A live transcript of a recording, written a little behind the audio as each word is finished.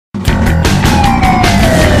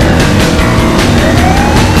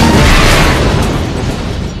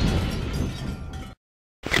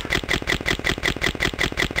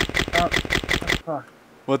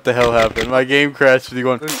What the hell happened? My game crashed with you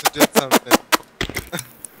going. There's just something.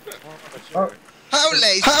 Oh.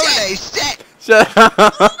 Holy shit! Shut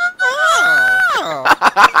up.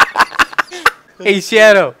 Hey,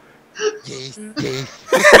 Shadow. Yes.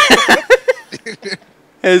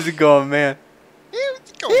 How's it going, man?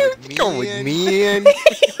 Go with me, man.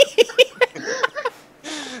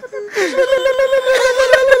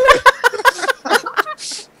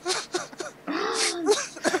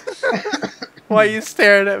 Why are you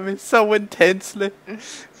staring at me so intensely?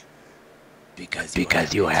 Because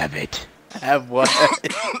you have it. Have what?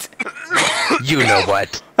 You know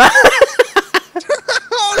what?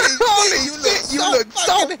 Holy shit, you look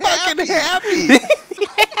so fucking happy.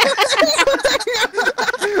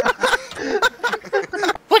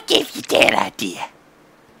 What gave you that idea?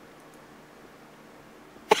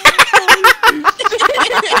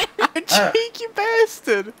 You cheeky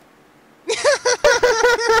bastard!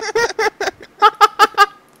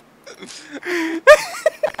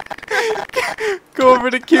 Go over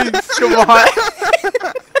to Kings, come on!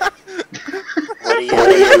 What are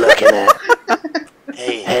you looking at?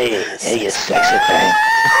 Hey, you sexy thing.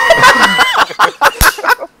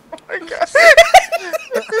 Oh my god.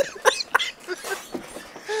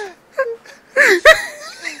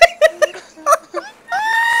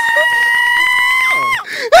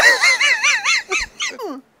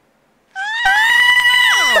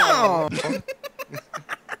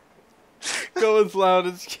 Go as loud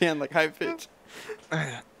as you can, like high pitch.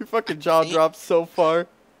 Your fucking jaw drops so far.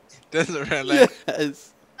 Does it really?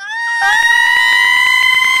 Yes.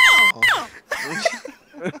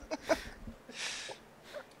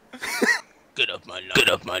 Get off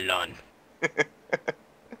my lawn.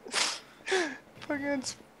 Fucking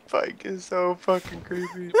Spike is so fucking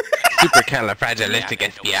creepy.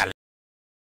 Supercalifragilisticexpialidocious.